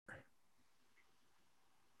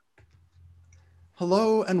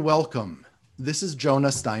Hello and welcome. This is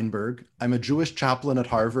Jonah Steinberg. I'm a Jewish chaplain at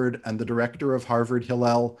Harvard and the director of Harvard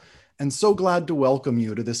Hillel, and so glad to welcome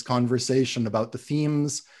you to this conversation about the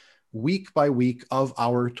themes week by week of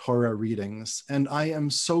our Torah readings. And I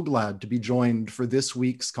am so glad to be joined for this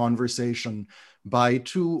week's conversation by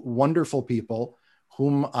two wonderful people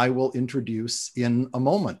whom I will introduce in a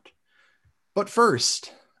moment. But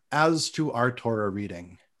first, as to our Torah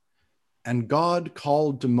reading. And God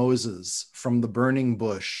called to Moses from the burning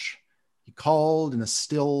bush. He called in a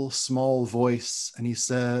still, small voice, and he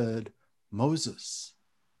said, Moses,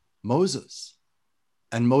 Moses.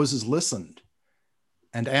 And Moses listened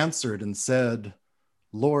and answered and said,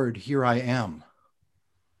 Lord, here I am.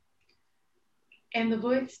 And the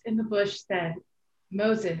voice in the bush said,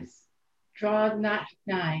 Moses, draw not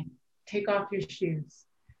nigh, take off your shoes,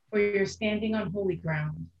 for you're standing on holy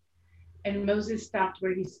ground. And Moses stopped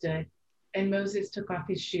where he stood, and Moses took off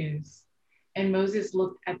his shoes. And Moses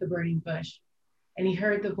looked at the burning bush, and he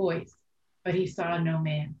heard the voice, but he saw no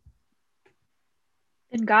man.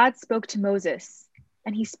 Then God spoke to Moses,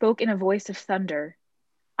 and he spoke in a voice of thunder.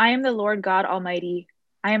 I am the Lord God Almighty.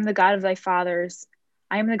 I am the God of thy fathers.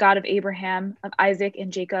 I am the God of Abraham, of Isaac,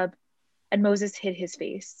 and Jacob. And Moses hid his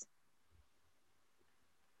face.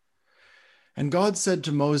 And God said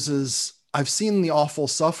to Moses, I've seen the awful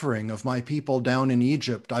suffering of my people down in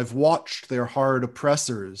Egypt. I've watched their hard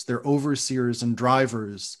oppressors, their overseers and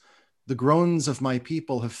drivers. The groans of my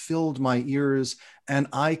people have filled my ears, and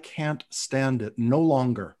I can't stand it no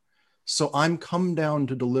longer. So I'm come down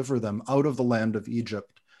to deliver them out of the land of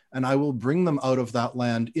Egypt, and I will bring them out of that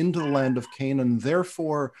land into the land of Canaan.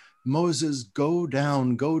 Therefore, Moses, go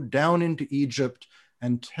down into Egypt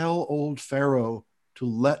and tell old Pharaoh to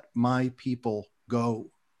let my people go.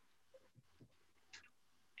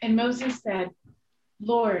 And Moses said,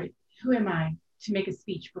 Lord, who am I to make a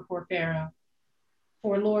speech before Pharaoh?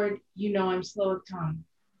 For Lord, you know I'm slow of tongue.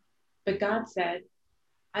 But God said,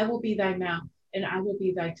 I will be thy mouth, and I will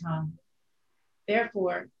be thy tongue.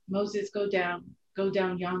 Therefore, Moses, go down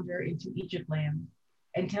yonder into Egypt land,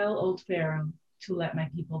 and tell old Pharaoh to let my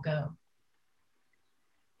people go.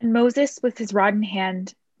 And Moses, with his rod in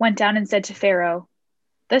hand, went down and said to Pharaoh,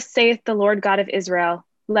 Thus saith the Lord God of Israel,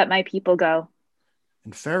 let my people go.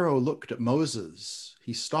 And Pharaoh looked at Moses.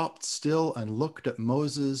 He stopped still and looked at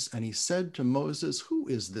Moses, and he said to Moses, who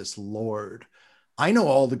is this Lord? I know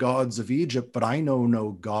all the gods of Egypt, but I know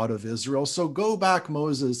no God of Israel. So go back,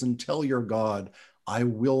 Moses, and tell your God, I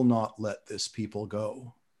will not let this people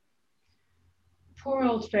go. Poor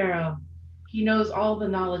old Pharaoh, he knows all the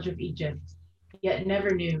knowledge of Egypt, yet he never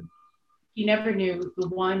knew the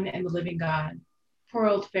one and the living God. Poor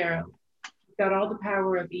old Pharaoh, he's got all the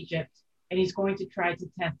power of Egypt, and he's going to try to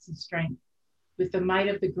test his strength with the might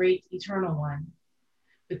of the great eternal one,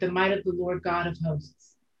 with the might of the Lord God of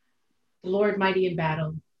hosts, the Lord mighty in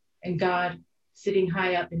battle, and God, sitting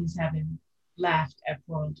high up in his heaven, laughed at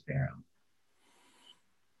poor old Pharaoh.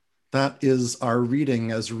 That is our reading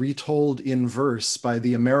as retold in verse by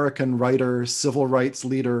the American writer, civil rights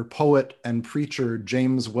leader, poet, and preacher,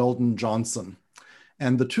 James Weldon Johnson.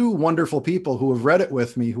 And the two wonderful people who have read it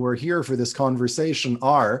with me, who are here for this conversation,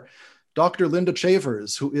 are Dr. Linda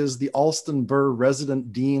Chavers, who is the Alston Burr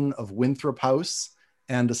Resident Dean of Winthrop House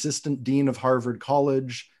and Assistant Dean of Harvard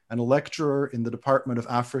College, and a lecturer in the Department of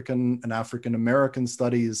African and African American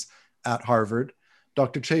Studies at Harvard.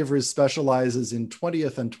 Dr. Chavers specializes in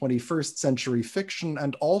 20th and 21st century fiction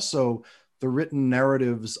and also the written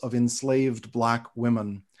narratives of enslaved Black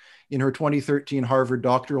women. In her 2013 Harvard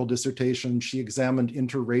doctoral dissertation, she examined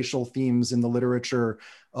interracial themes in the literature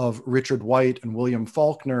of Richard White and William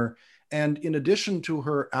Faulkner. And in addition to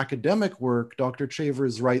her academic work, Dr.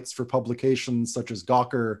 Chavers writes for publications such as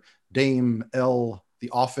Gawker, Dame, Elle, The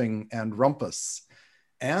Offing, and Rumpus.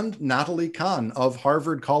 And Natalie Kahn of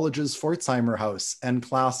Harvard College's Pforzheimer House and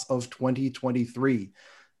class of 2023.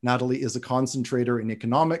 Natalie is a concentrator in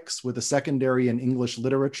economics with a secondary in English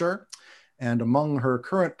literature. And among her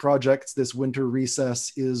current projects this winter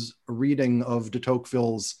recess is a reading of de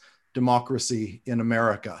Tocqueville's Democracy in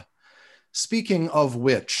America. Speaking of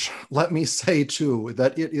which, let me say too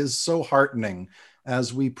that it is so heartening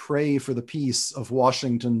as we pray for the peace of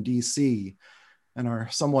Washington, D.C., and are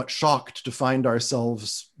somewhat shocked to find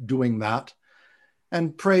ourselves doing that,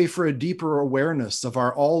 and pray for a deeper awareness of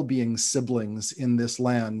our all being siblings in this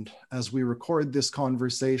land as we record this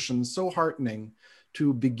conversation. So heartening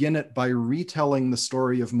to begin it by retelling the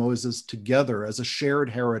story of Moses together as a shared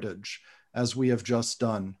heritage, as we have just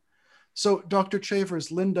done. So Dr.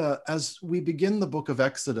 Chavers, Linda, as we begin the book of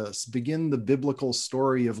Exodus, begin the biblical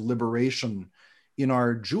story of liberation in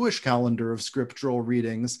our Jewish calendar of scriptural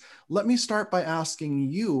readings, let me start by asking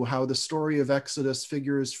you how the story of Exodus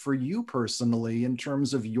figures for you personally in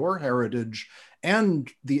terms of your heritage and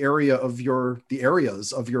the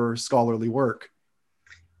areas of your scholarly work.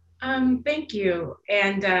 Thank you.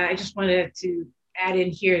 And I just wanted to add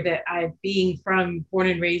in here that being born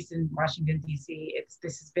and raised in Washington, D.C.,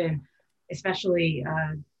 this has been especially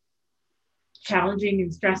challenging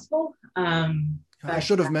and stressful. I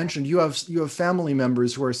should have mentioned you have family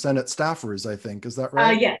members who are Senate staffers, I think. Is that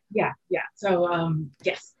right? Yeah. So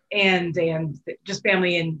yes, and just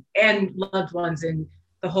family and loved ones in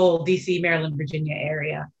the whole D.C., Maryland, Virginia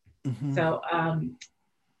area. Mm-hmm. So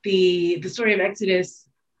the story of Exodus,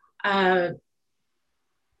 what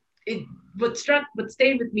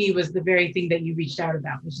stayed with me was the very thing that you reached out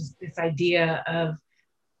about, which is this idea of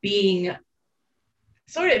being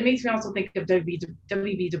it makes me also think of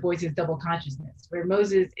W.B. Du Bois's double consciousness, where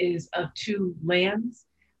Moses is of two lands,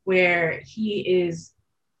 where he is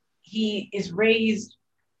raised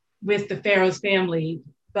with the Pharaoh's family,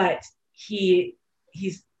 but he's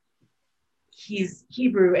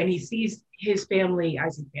Hebrew, and he sees his family,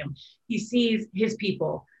 he sees his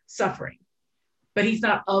people suffering, but he's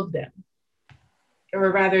not of them. Or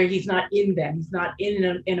rather, he's not in them. He's not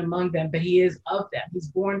in among them, but he is of them. He's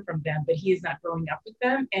born from them, but he is not growing up with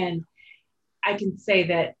them. And I can say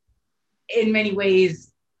that in many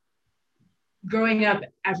ways, growing up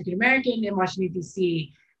African-American in Washington,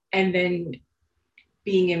 D.C., and then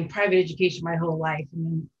being in private education my whole life, and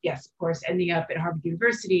then, yes, of course, ending up at Harvard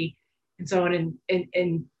University and so on,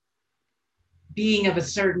 and being of a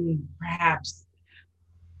certain, perhaps,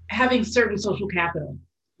 having certain social capital,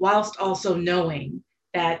 whilst also knowing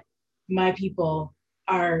that my people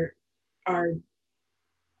are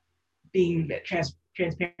being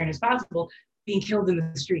transparent as possible, being killed in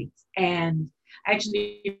the streets. And I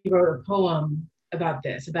actually wrote a poem about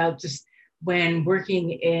this, about just when working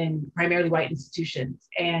in primarily white institutions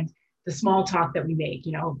and the small talk that we make,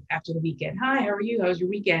 after the weekend. Hi, how are you? How was your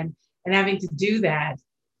weekend? And having to do that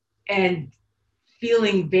and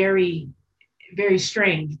feeling very, very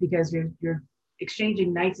strange because you're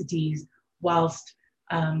exchanging niceties whilst,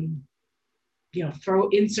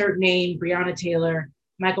 insert name, Breonna Taylor,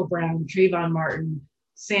 Michael Brown, Trayvon Martin,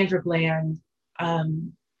 Sandra Bland,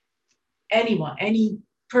 anyone, any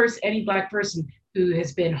Black person who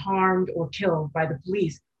has been harmed or killed by the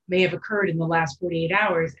police may have occurred in the last 48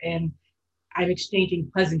 hours, and I'm exchanging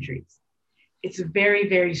pleasantries. It's a very,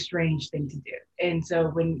 very strange thing to do. And so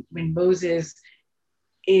when Moses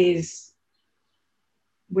is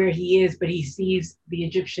where he is, but he sees the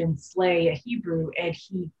Egyptian slay a Hebrew and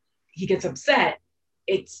he gets upset,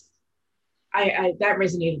 that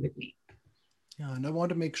resonated with me. Yeah, and I want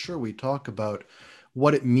to make sure we talk about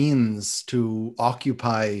what it means to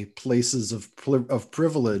occupy places of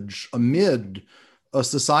privilege amid a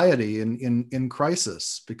society in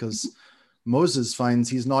crisis, because Moses finds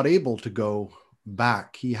he's not able to go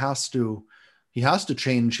back. He has to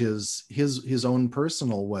change his own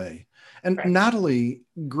personal way. And right. Natalie,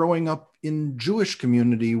 growing up in Jewish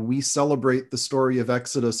community, we celebrate the story of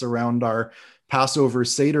Exodus around our Passover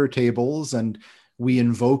Seder tables, and we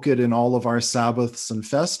invoke it in all of our Sabbaths and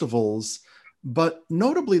festivals. But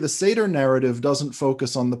notably, the Seder narrative doesn't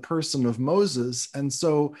focus on the person of Moses. And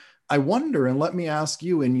so I wonder, and let me ask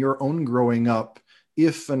you, in your own growing up,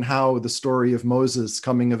 if and how the story of Moses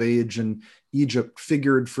coming of age in Egypt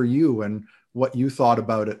figured for you and what you thought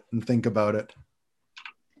about it and think about it.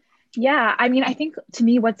 Yeah, I think to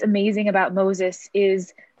me, what's amazing about Moses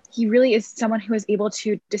is he really is someone who is able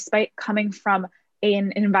to, despite coming from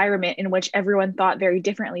an environment in which everyone thought very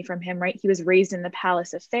differently from him, right? He was raised in the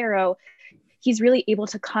palace of Pharaoh. He's really able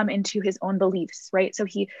to come into his own beliefs, right? So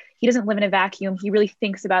he doesn't live in a vacuum. He really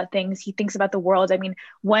thinks about things. He thinks about the world.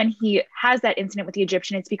 When he has that incident with the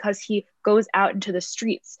Egyptian, it's because he goes out into the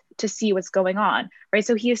streets to see what's going on, right?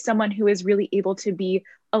 So he is someone who is really able to be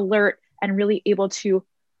alert and really able to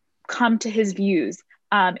come to his views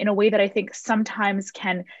in a way that I think sometimes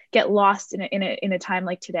can get lost in a time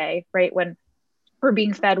like today, right? When we're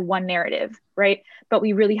being fed one narrative, right? But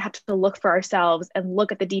we really have to look for ourselves and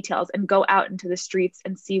look at the details and go out into the streets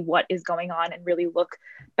and see what is going on and really look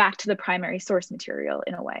back to the primary source material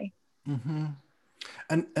in a way. Mm-hmm.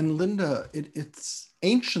 And Linda, it's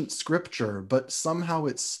ancient scripture, but somehow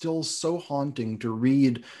it's still so haunting to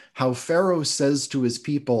read how Pharaoh says to his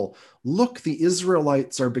people, look, the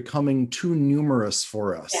Israelites are becoming too numerous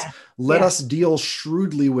for us. Yeah. Let us deal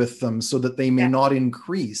shrewdly with them so that they may not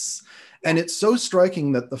increase. And it's so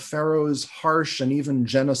striking that the Pharaoh's harsh and even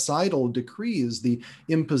genocidal decrees, the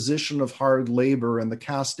imposition of hard labor and the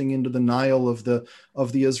casting into the Nile of the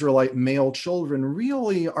Israelite male children,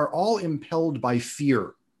 really are all impelled by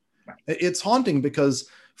fear. It's haunting because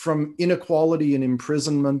from inequality and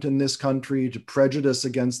imprisonment in this country to prejudice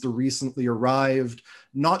against the recently arrived,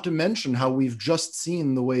 not to mention how we've just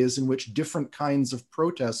seen the ways in which different kinds of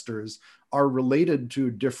protesters are related to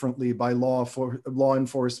differently by law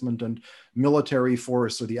enforcement and military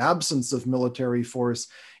force, or the absence of military force.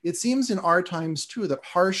 It seems in our times too that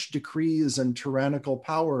harsh decrees and tyrannical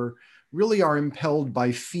power really are impelled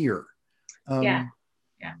by fear. Yeah.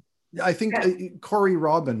 I think Corey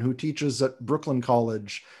Robin, who teaches at Brooklyn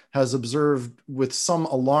College, has observed with some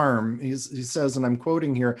alarm, he says, and I'm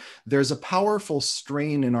quoting here, "There's a powerful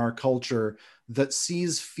strain in our culture that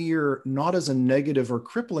sees fear not as a negative or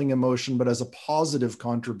crippling emotion, but as a positive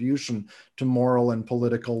contribution to moral and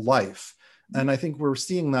political life." And I think we're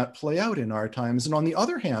seeing that play out in our times. And on the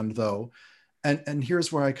other hand, though, and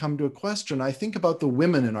here's where I come to a question, I think about the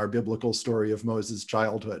women in our biblical story of Moses'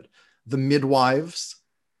 childhood, the midwives,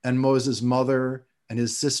 and Moses' mother and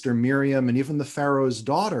his sister Miriam, and even the Pharaoh's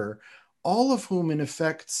daughter, all of whom in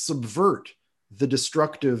effect subvert the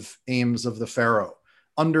destructive aims of the Pharaoh,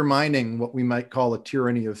 undermining what we might call a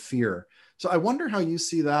tyranny of fear. So I wonder how you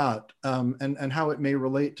see that, and how it may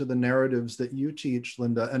relate to the narratives that you teach,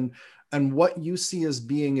 Linda, and what you see as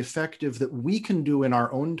being effective that we can do in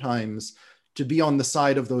our own times to be on the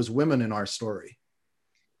side of those women in our story.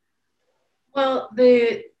 Well,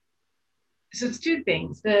 so it's two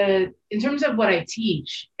things. In terms of what I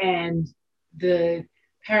teach and the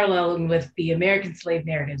paralleling with the American slave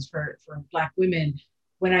narratives for Black women,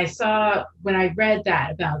 when I read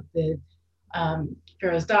that about the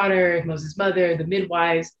Pharaoh's daughter, Moses' mother, the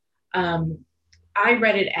midwives, I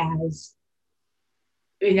read it as,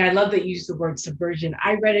 and I love that you use the word subversion.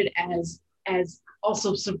 I read it as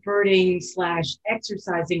also subverting /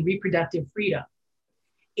 exercising reproductive freedom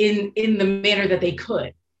in the manner that they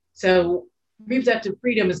could. So reproductive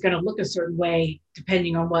freedom is going to look a certain way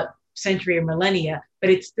depending on what century or millennia,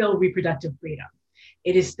 but it's still reproductive freedom.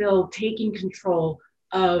 It is still taking control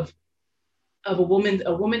of a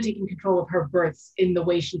woman taking control of her births in the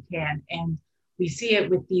way she can. And we see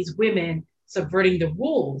it with these women subverting the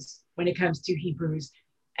rules when it comes to Hebrews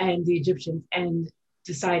and the Egyptians, and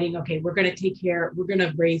deciding, okay, we're going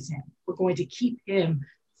to raise him. We're going to keep him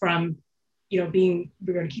from, we're going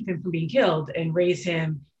to keep him from being killed and raise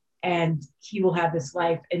him, and he will have this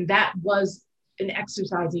life. And that was an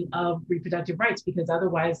exercising of reproductive rights, because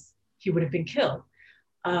otherwise he would have been killed.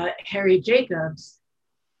 Harriet Jacobs,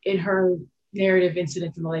 in her narrative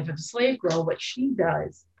Incidents in the Life of a Slave Girl, what she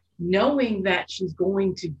does, knowing that she's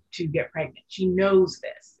going to get pregnant, she knows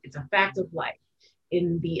this, it's a fact of life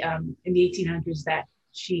in the 1800s, that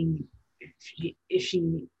if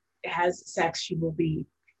she has sex, she will be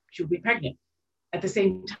pregnant. At the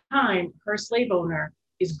same time, her slave owner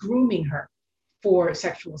is grooming her for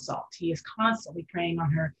sexual assault. He is constantly preying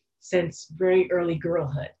on her since very early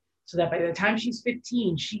girlhood, so that by the time she's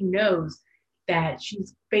 15, she knows that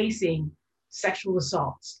she's facing sexual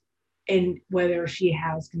assaults. And whether she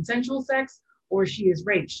has consensual sex or she is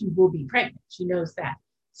raped, she will be pregnant. She knows that.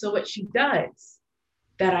 So what she does,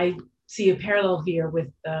 that I see a parallel here with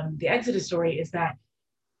the Exodus story, is that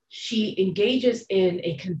she engages in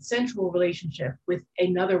a consensual relationship with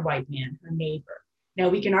another white man, her neighbor. Now,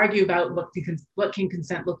 we can argue about what can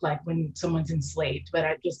consent look like when someone's enslaved,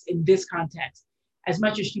 but just in this context, as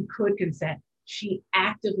much as she could consent, she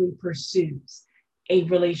actively pursues a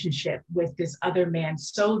relationship with this other man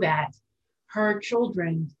so that her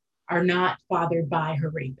children are not fathered by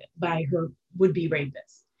her would-be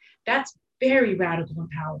rapist. That's very radical and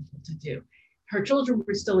powerful to do. Her children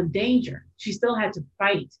were still in danger. She still had to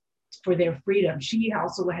fight for their freedom. She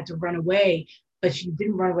also had to run away, but she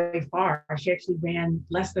didn't run away far. She actually ran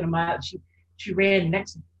less than a mile. She ran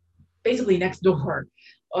basically next door,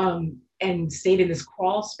 and stayed in this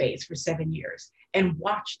crawl space for 7 years and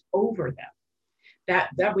watched over them.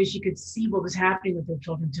 That way she could see what was happening with her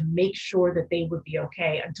children to make sure that they would be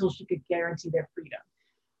okay until she could guarantee their freedom.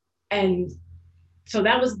 And so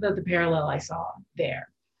that was the parallel I saw there.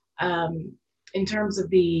 In terms of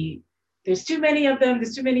there's too many of them,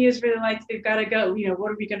 there's too many Israelites, they've got to go,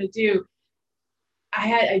 what are we going to do?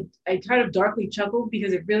 I kind of darkly chuckled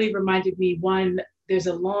because it really reminded me, one, there's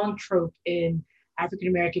a long trope in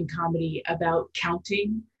African-American comedy about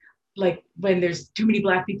counting, like when there's too many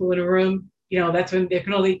Black people in a room, that's when there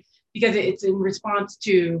can only, because it's in response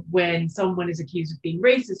to when someone is accused of being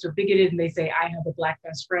racist or bigoted and they say, I have a Black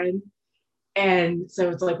best friend. And so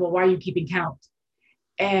it's like, well, why are you keeping count?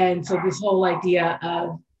 And so this whole idea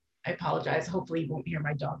of, I apologize, hopefully you won't hear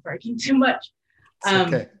my dog barking too much. It's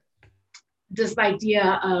okay. This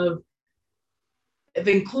idea of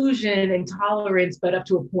inclusion and tolerance, but up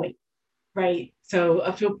to a point, right? So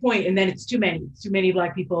up to a point, and then it's too many. It's too many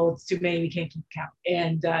Black people. It's too many. We can't keep count.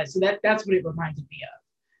 And so that's what it reminded me of.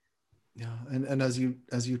 Yeah, and as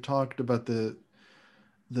you talked about the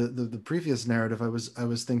previous narrative, I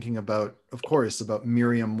was thinking about, of course, about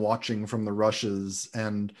Miriam watching from the rushes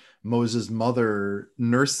and Moses' mother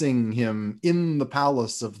nursing him in the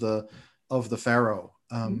palace of the Pharaoh,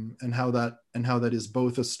 and how that is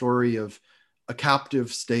both a story of a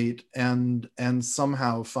captive state and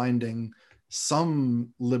somehow finding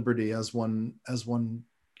some liberty as one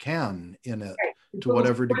can in it, right. to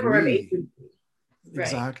whatever degree. Right.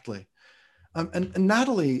 Exactly. And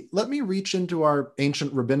Natalie, let me reach into our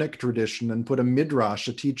ancient rabbinic tradition and put a midrash,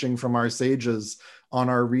 a teaching from our sages, on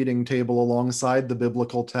our reading table alongside the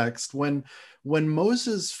biblical text. When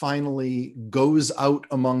Moses finally goes out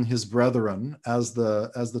among his brethren, as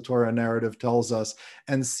the Torah narrative tells us,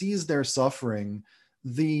 and sees their suffering,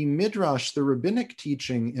 the midrash, the rabbinic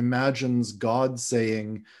teaching, imagines God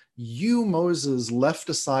saying, "You, Moses, left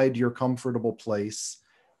aside your comfortable place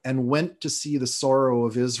and went to see the sorrow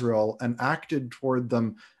of Israel and acted toward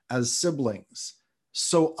them as siblings.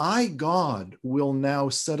 So I, God, will now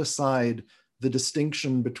set aside the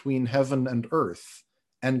distinction between heaven and earth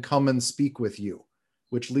and come and speak with you,"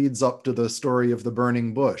 which leads up to the story of the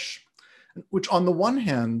burning bush, which on the one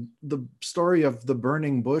hand, the story of the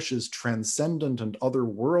burning bush is transcendent and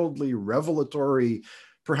otherworldly, revelatory,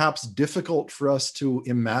 perhaps difficult for us to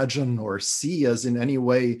imagine or see as in any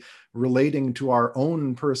way relating to our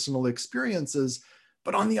own personal experiences.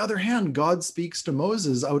 But on the other hand, God speaks to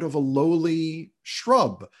Moses out of a lowly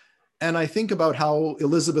shrub. And I think about how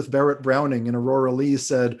Elizabeth Barrett Browning in Aurora Leigh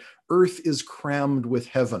said, "Earth is crammed with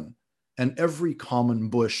heaven, and every common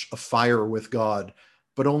bush afire with God,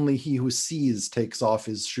 but only he who sees takes off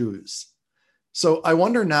his shoes." So I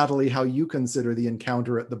wonder, Natalie, how you consider the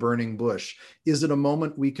encounter at the burning bush. Is it a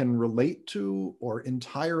moment we can relate to, or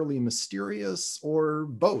entirely mysterious, or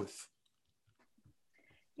both?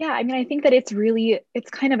 Yeah, I mean, I think that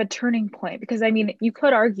it's kind of a turning point, because I mean, you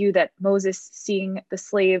could argue that Moses seeing the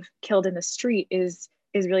slave killed in the street is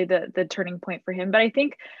really the turning point for him. But I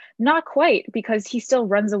think not quite, because he still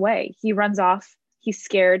runs away. He runs off. He's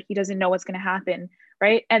scared. He doesn't know what's going to happen,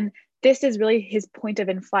 right? And this is really his point of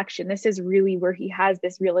inflection. This is really where he has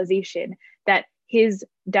this realization that his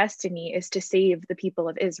destiny is to save the people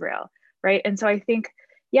of Israel, right? And so I think,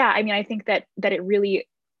 yeah, I mean, I think that it really,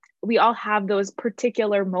 we all have those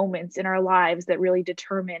particular moments in our lives that really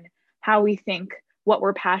determine how we think, what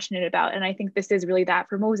we're passionate about. And I think this is really that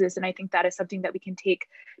for Moses. And I think that is something that we can take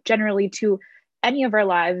generally to any of our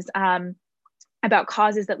lives, about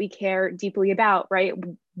causes that we care deeply about, right?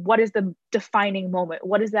 What is the defining moment?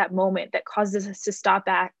 What is that moment that causes us to stop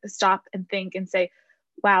and think and say,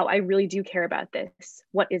 wow, I really do care about this.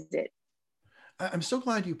 What is it? I'm so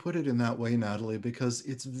glad you put it in that way, Natalie, because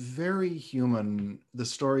it's very human, the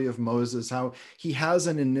story of Moses, how he has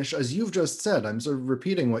an initial, as you've just said, I'm sort of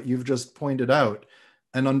repeating what you've just pointed out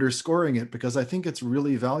and underscoring it, because I think it's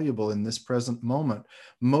really valuable in this present moment.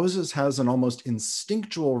 Moses has an almost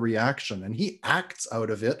instinctual reaction, and he acts out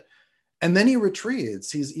of it, and then he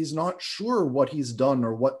retreats. He's not sure what he's done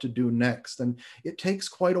or what to do next. And it takes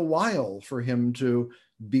quite a while for him to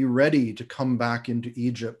be ready to come back into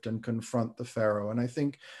Egypt and confront the Pharaoh. And I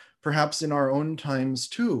think perhaps in our own times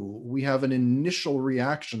too, we have an initial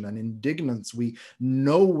reaction, an indignance. We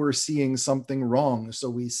know we're seeing something wrong, so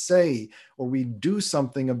we say or we do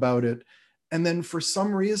something about it. And then for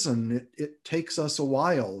some reason, it takes us a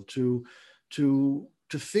while to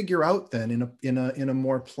figure out then in a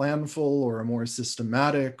more planful or a more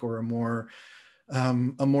systematic or a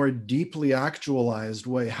more deeply actualized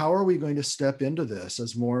way, how are we going to step into this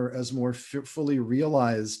as more fully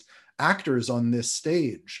realized actors on this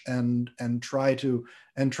stage and try to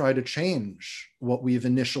change what we've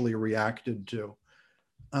initially reacted to.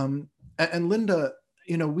 And Linda,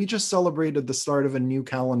 we just celebrated the start of a new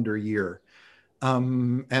calendar year.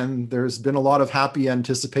 And there's been a lot of happy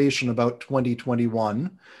anticipation about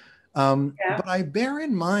 2021. But I bear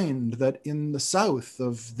in mind that in the south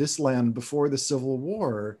of this land before the Civil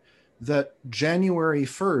War, that January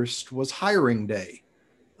 1st was hiring day,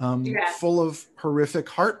 full of horrific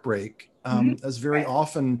heartbreak, as very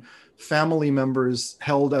often family members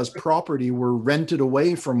held as property were rented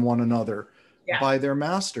away from one another by their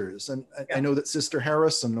masters. And I know that Sister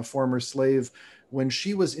Harrison, a former slave, when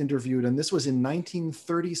she was interviewed, and this was in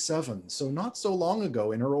 1937, so not so long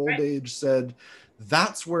ago, in her old age, said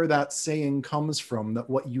that's where that saying comes from, that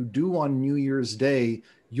what you do on New Year's Day,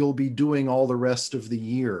 you'll be doing all the rest of the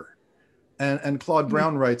year. And Claude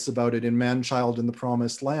Brown writes about it in Man Child in the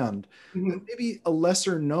Promised Land. Maybe a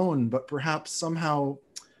lesser known, but perhaps somehow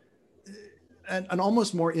an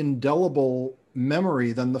almost more indelible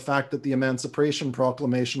memory than the fact that the Emancipation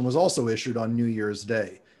Proclamation was also issued on New Year's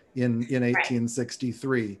Day in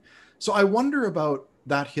 1863. Right. So I wonder about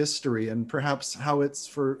that history and perhaps how it's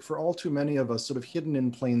for all too many of us sort of hidden in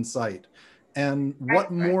plain sight, and what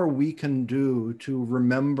more we can do to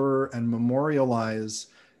remember and memorialize,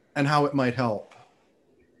 and how it might help.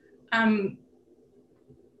 Well,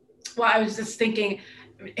 I was just thinking,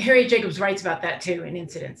 Harriet Jacobs writes about that too in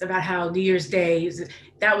Incidents, about how New Year's Day,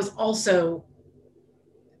 that was also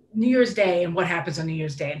New Year's Day, and what happens on New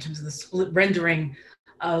Year's Day in terms of the split rendering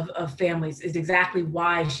of families is exactly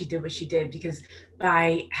why she did what she did, because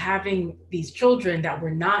by having these children that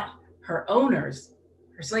were not her owners,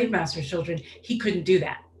 her slave master's children, he couldn't do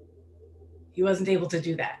that. He wasn't able to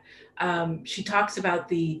do that. She talks about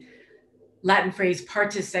the Latin phrase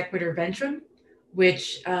partus sequitur ventrum,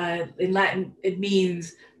 which in Latin, it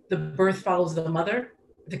means the birth follows the mother,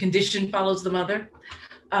 the condition follows the mother.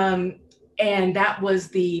 And that was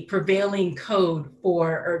the prevailing code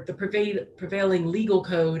or the prevailing legal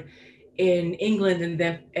code in England,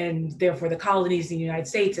 and therefore the colonies in the United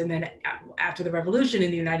States, and then after the Revolution in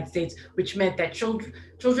the United States, which meant that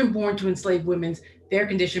children born to enslaved women, their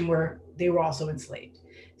condition they were also enslaved.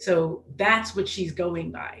 So that's what she's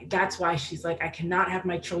going by. That's why she's like, I cannot have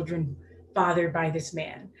my children fathered by this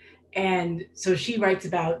man. And so she writes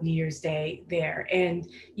about New Year's Day there. And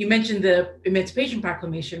you mentioned the Emancipation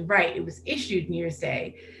Proclamation, right? It was issued New Year's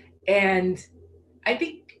Day. And I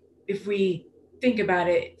think if we think about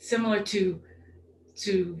it, similar to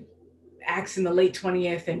acts in the late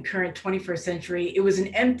 20th and current 21st century, it was an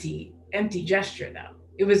empty gesture though.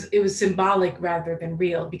 It was symbolic rather than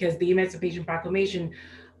real, because the Emancipation Proclamation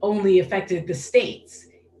only affected the states.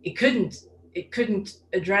 It couldn't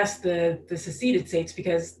address the seceded states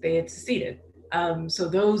because they had seceded. So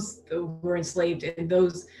those were enslaved, and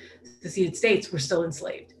those seceded states were still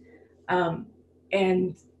enslaved.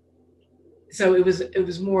 And so it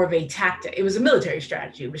was more of a tactic. It was a military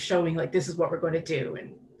strategy. It was showing like, this is what we're going to do.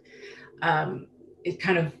 And it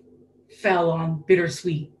kind of fell on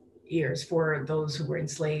bittersweet ears for those who were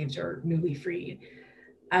enslaved or newly freed.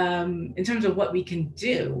 In terms of what we can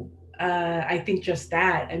do, I think just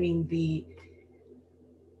that. I mean, the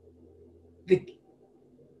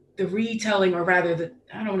retelling, or rather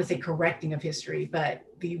I don't want to say correcting of history, but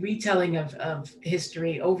the retelling of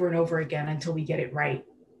history over and over again until we get it right,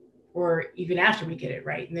 or even after we get it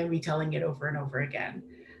right, and then retelling it over and over again.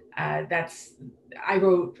 I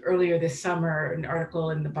wrote earlier this summer an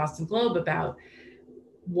article in the Boston Globe about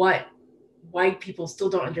what white people still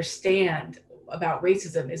don't understand about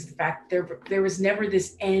racism is the fact there was never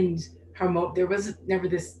this there was never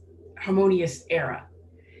this harmonious era.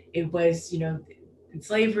 It was, in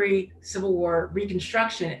slavery, Civil War,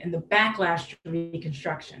 Reconstruction, and the backlash to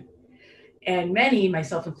Reconstruction. And many,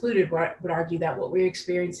 myself included, would argue that what we're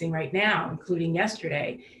experiencing right now, including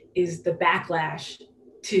yesterday, is the backlash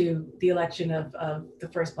to the election of the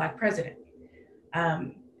first Black president.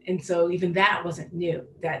 And so even that wasn't new,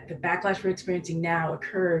 that the backlash we're experiencing now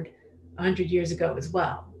occurred 100 years ago as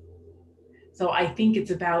well. So I think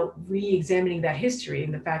it's about re-examining that history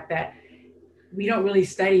and the fact that we don't really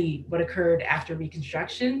study what occurred after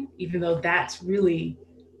Reconstruction, even though that's really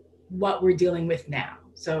what we're dealing with now.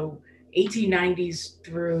 So 1890s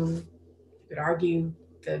through, you could argue,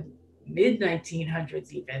 the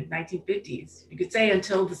mid-1900s, even 1950s, you could say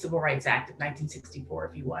until the Civil Rights Act of 1964,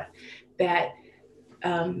 if you want, that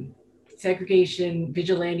segregation,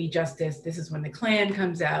 vigilante justice, this is when the Klan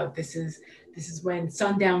comes out, this is when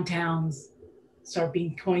sundown towns start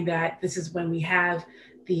being coined, that this is when we have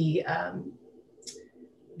the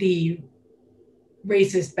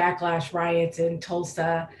racist backlash riots in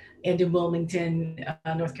Tulsa and in Wilmington,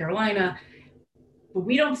 North Carolina. But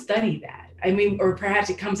we don't study that. I mean, or perhaps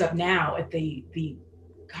it comes up now at the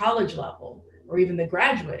college level or even the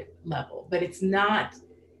graduate level, but it's not,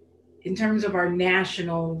 in terms of our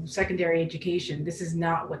national secondary education, this is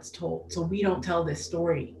not what's told. So we don't tell this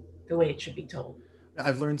story the way it should be told.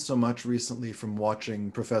 I've learned so much recently from watching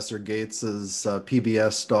Professor Gates's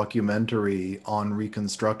PBS documentary on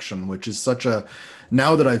Reconstruction, which is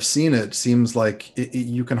now that I've seen it, seems like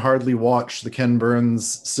you can hardly watch the Ken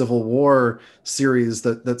Burns Civil War series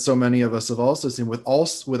that so many of us have also seen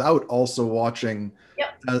without also watching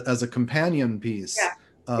as a companion piece.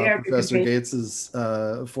 Professor Gates's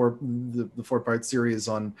the 4-part series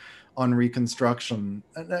on on Reconstruction.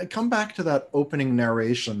 And I come back to that opening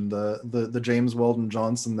narration, the James Weldon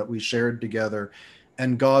Johnson that we shared together,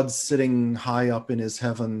 and God sitting high up in his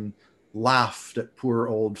heaven laughed at poor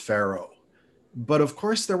old Pharaoh. But of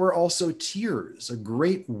course, there were also tears, a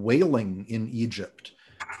great wailing in Egypt.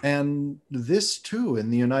 And this too in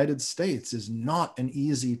the United States is not an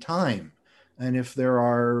easy time. And if there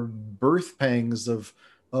are birth pangs of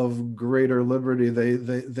greater liberty,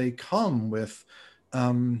 they come with,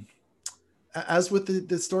 as with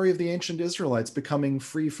the story of the ancient Israelites becoming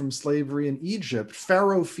free from slavery in Egypt,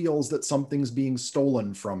 Pharaoh feels that something's being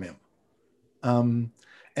stolen from him.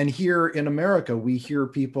 And here in America, we hear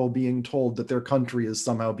people being told that their country is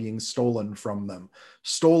somehow being stolen from them,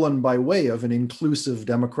 stolen by way of an inclusive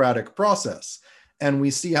democratic process. And we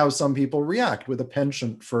see how some people react with a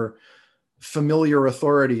penchant for familiar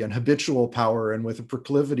authority and habitual power, and with a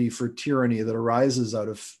proclivity for tyranny that arises out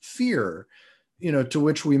of fear, to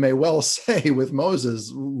which we may well say with Moses,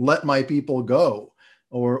 let my people go,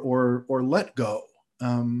 or let go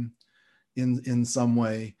in some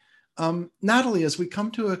way. Natalie, as we come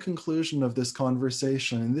to a conclusion of this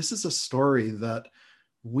conversation, and this is a story that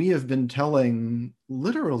we have been telling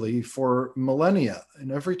literally for millennia,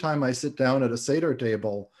 and every time I sit down at a Seder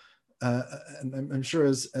table, and I'm sure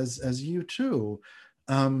as you too,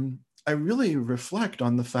 I really reflect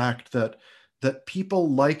on the fact that people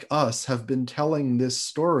like us have been telling this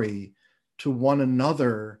story to one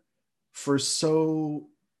another for so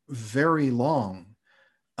very long.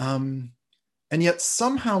 And yet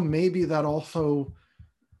somehow maybe that also,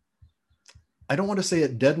 I don't want to say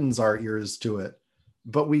it deadens our ears to it,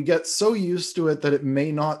 but we get so used to it that it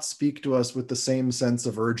may not speak to us with the same sense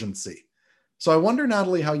of urgency. So I wonder,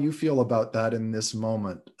 Natalie, how you feel about that in this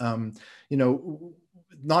moment.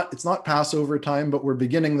 It's not Passover time, but we're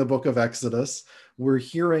beginning the book of Exodus. We're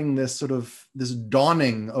hearing this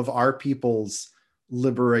dawning of our people's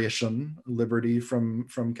liberty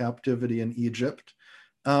from captivity in Egypt.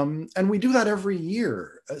 And we do that every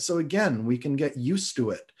year. So again, we can get used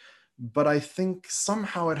to it. But I think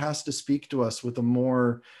somehow it has to speak to us with a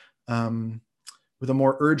more urgent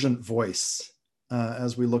voice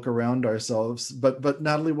as we look around ourselves. But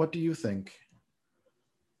Natalie, what do you think?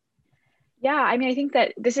 Yeah, I mean, I think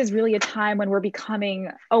that this is really a time when we're becoming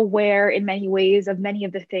aware in many ways of many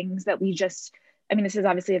of the things that we just, I mean, this is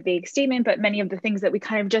obviously a vague statement, but many of the things that we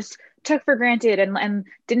kind of just took for granted and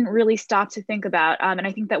didn't really stop to think about. And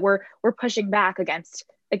I think that we're pushing back against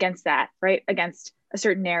that, right? Against a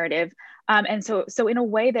certain narrative. And so in a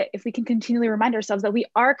way that if we can continually remind ourselves that we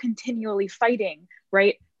are continually fighting,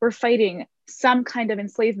 right? We're fighting some kind of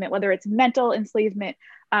enslavement, whether it's mental enslavement,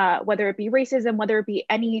 whether it be racism, whether it be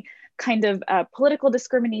any kind of political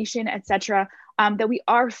discrimination, etc., that we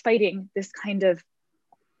are fighting this kind of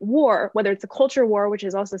war, whether it's a culture war, which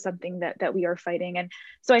is also something that we are fighting. And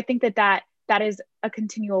so I think that is a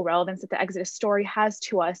continual relevance that the Exodus story has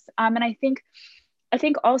to us. And I think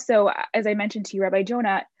also, as I mentioned to you, Rabbi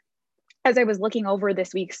Jonah, as I was looking over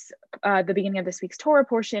this week's, the beginning of this week's Torah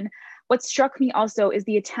portion, what struck me also is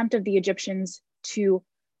the attempt of the Egyptians to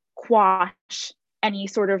quash any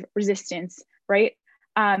sort of resistance, right?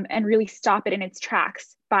 And really stop it in its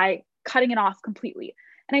tracks by cutting it off completely.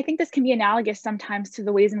 And I think this can be analogous sometimes to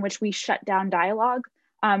the ways in which we shut down dialogue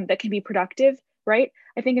that can be productive, right?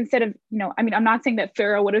 I think instead of, I'm not saying that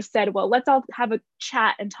Pharaoh would have said, well, let's all have a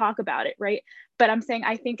chat and talk about it, right? But I'm saying,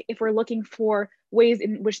 I think if we're looking for ways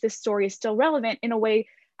in which this story is still relevant, in a way,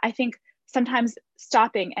 I think sometimes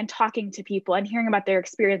stopping and talking to people and hearing about their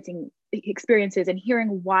experiences and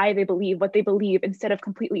hearing why they believe what they believe instead of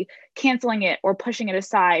completely canceling it or pushing it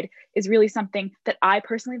aside is really something that I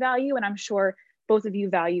personally value, and I'm sure both of you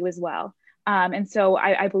value as well. And so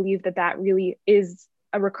I believe that really is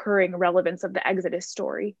a recurring relevance of the Exodus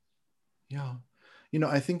story. Yeah.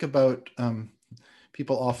 I think about,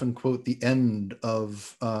 people often quote the end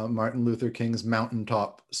of Martin Luther King's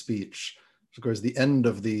mountaintop speech, of course, the end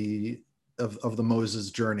of the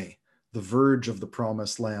Moses journey, the verge of the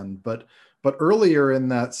promised land. But earlier in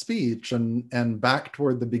that speech and back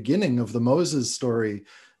toward the beginning of the Moses story,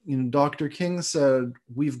 Dr. King said,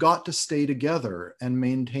 we've got to stay together and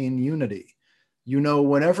maintain unity.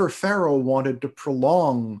 Whenever Pharaoh wanted to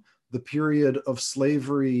prolong the period of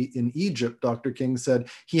slavery in Egypt, Dr. King said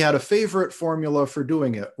he had a favorite formula for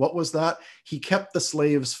doing it. What was that? He kept the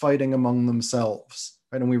slaves fighting among themselves.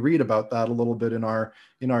 Right? And we read about that a little bit in our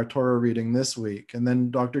Torah reading this week. And then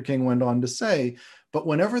Dr. King went on to say, but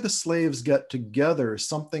whenever the slaves get together,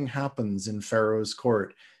 something happens in Pharaoh's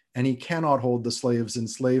court, and he cannot hold the slaves in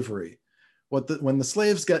slavery. When the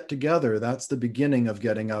slaves get together, that's the beginning of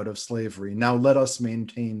getting out of slavery. Now let us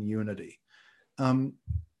maintain unity.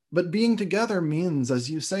 but being together means, as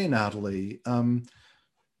you say, Natalie,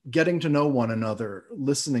 getting to know one another,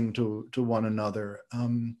 listening to one another,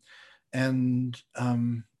 and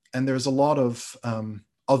there's a lot of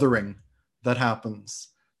othering that happens,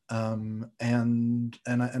 and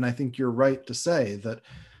I think you're right to say that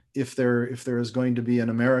if there is going to be an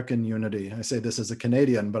American unity, I say this as a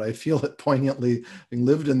Canadian, but I feel it poignantly, having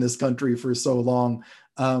lived in this country for so long,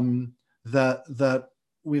 that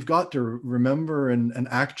we've got to remember and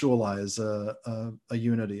actualize a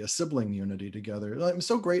unity, a sibling unity together. I'm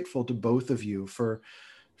so grateful to both of you for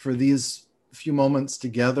these few moments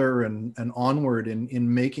together and onward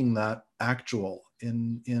in making that actual,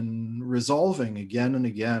 in resolving again and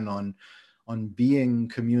again on being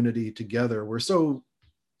community together. We're so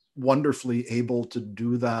wonderfully able to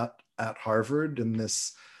do that at Harvard in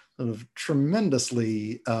this sort of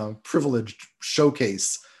tremendously privileged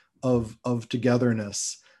showcase of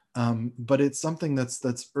togetherness. But it's something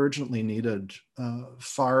that's urgently needed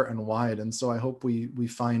far and wide. And so I hope we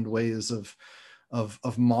find ways of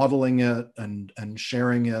modeling it and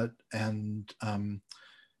sharing it and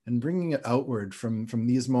bringing it outward from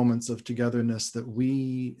these moments of togetherness that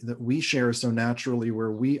we share so naturally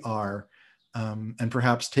where we are, and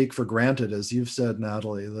perhaps take for granted, as you've said,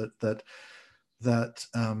 Natalie, that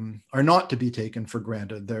are not to be taken for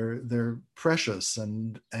granted. They're precious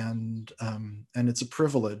and it's a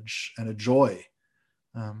privilege and a joy.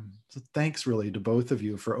 So thanks really to both of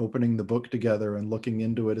you for opening the book together and looking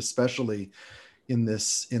into it, especially in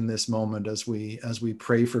this moment as we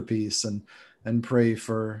pray for peace and pray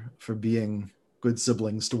for being good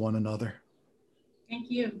siblings to one another.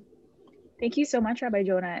 Thank you. Thank you so much, Rabbi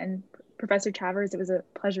Jonah and Professor Travers. It was a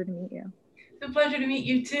pleasure to meet you. It's a pleasure to meet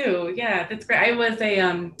you too. Yeah, that's great. I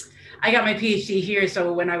got my PhD here,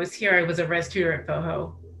 so when I was here, I was a res tutor at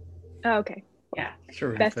FOHO. Oh, okay. Yeah.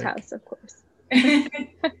 Sure. Best house, of course.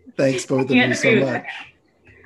 Thanks both of you so much.